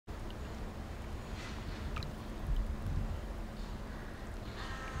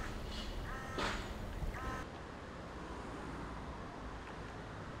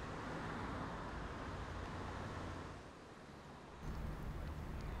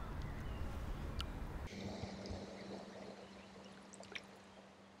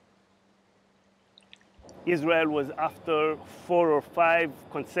Israel was after 4 or 5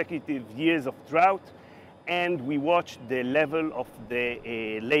 consecutive years of drought, and we watched the level of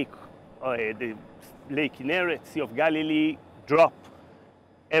the Lake Kinneret, Sea of Galilee, drop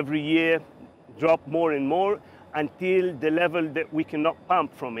every year, drop more and more, until the level that we cannot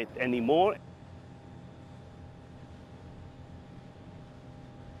pump from it anymore.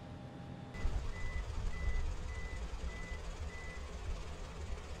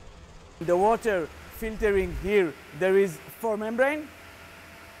 The water filtering here, there is 4 membrane,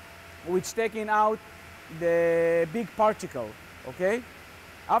 which taking out the big particle, okay?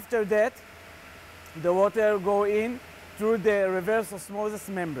 After that, the water go in through the reverse osmosis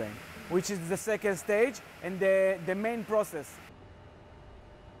membrane, which is the second stage and the main process.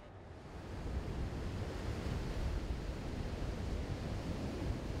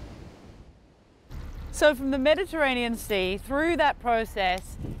 So from the Mediterranean Sea, through that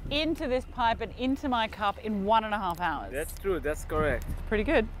process, into this pipe and into my cup in 1.5 hours. That's true, that's correct. Pretty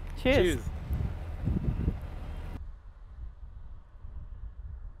good. Cheers. Cheers.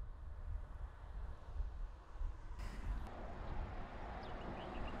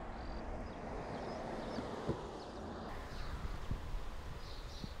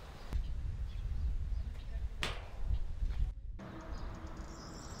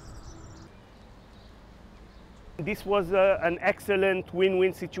 This was an excellent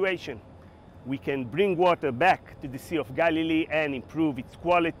win-win situation. We can bring water back to the Sea of Galilee and improve its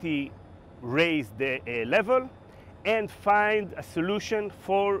quality, raise the level, and find a solution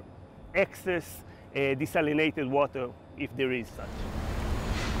for excess desalinated water if there is such.